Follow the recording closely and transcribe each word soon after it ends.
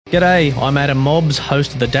G'day, I'm Adam Mobbs,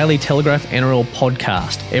 host of the Daily Telegraph NRL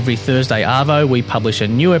podcast. Every Thursday arvo, we publish a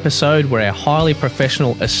new episode where our highly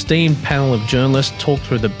professional, esteemed panel of journalists talk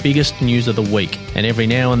through the biggest news of the week. And every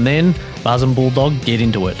now and then, Buzz and Bulldog get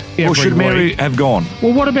into it. Or should Mary have gone?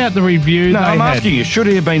 Well, what about the review? No, I'm asking you, should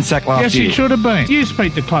he have been sacked last year? Yes, he should have been. You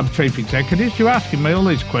speak to club chief executives, you're asking me all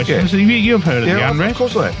these questions. Yeah. You've heard of the unrest. Of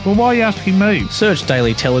course I have. Well, why are you asking me? Search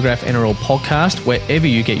Daily Telegraph NRL podcast wherever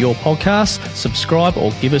you get your podcasts, subscribe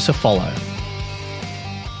or give us a follow.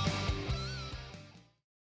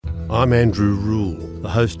 I'm Andrew Rule, the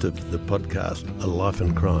host of the podcast A Life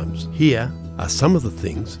and Crimes. Here are some of the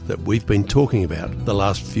things that we've been talking about the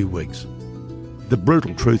last few weeks. The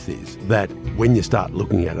brutal truth is that when you start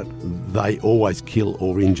looking at it, they always kill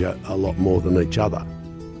or injure a lot more than each other.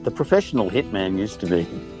 The professional hitman used to be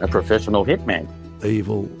a professional hitman.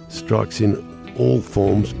 Evil strikes in all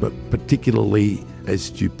forms, but particularly as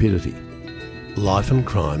stupidity. Life and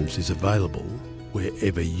Crimes is available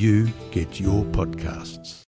wherever you get your podcasts.